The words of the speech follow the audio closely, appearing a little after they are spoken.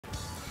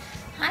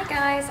Hi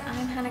guys,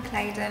 I'm Hannah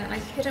Claydon and I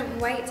couldn't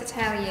wait to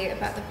tell you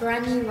about the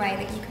brand new way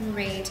that you can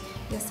read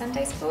your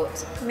Sunday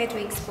sport,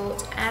 midweek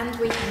sport and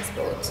weekend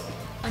sport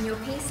on your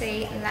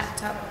PC,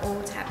 laptop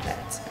or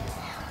tablet.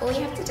 All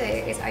you have to do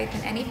is open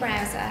any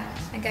browser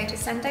and go to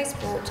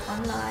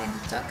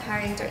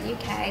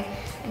sundaysportonline.co.uk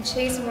and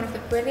choose one of the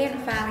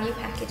brilliant value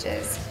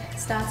packages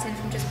starting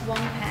from just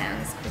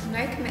 £1 with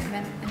no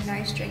commitment and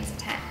no strings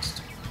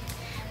attached.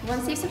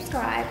 Once you've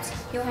subscribed,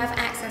 you'll have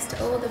access to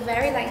all the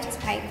very latest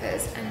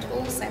papers and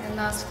also the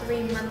last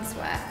 3 months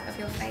worth of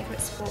your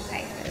favourite sport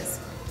papers.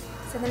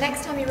 So the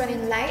next time you're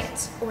running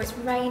late or it's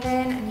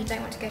raining and you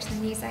don't want to go to the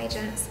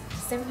newsagents,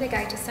 simply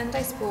go to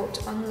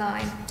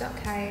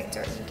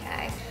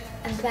sundaysportonline.co.uk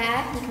and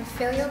there you can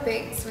fill your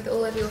boots with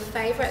all of your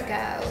favourite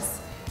girls,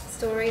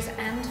 stories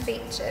and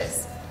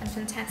features and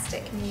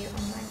fantastic new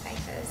online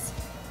papers.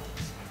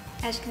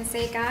 As you can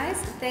see guys,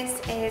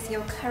 this is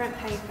your current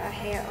paper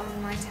here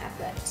on my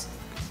tablet.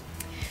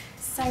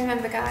 So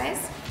remember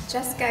guys,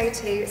 just go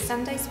to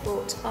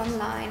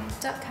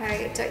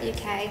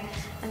sundaysportonline.co.uk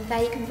and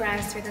there you can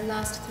browse through the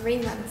last 3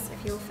 months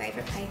of your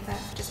favourite paper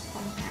for just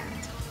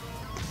 £1.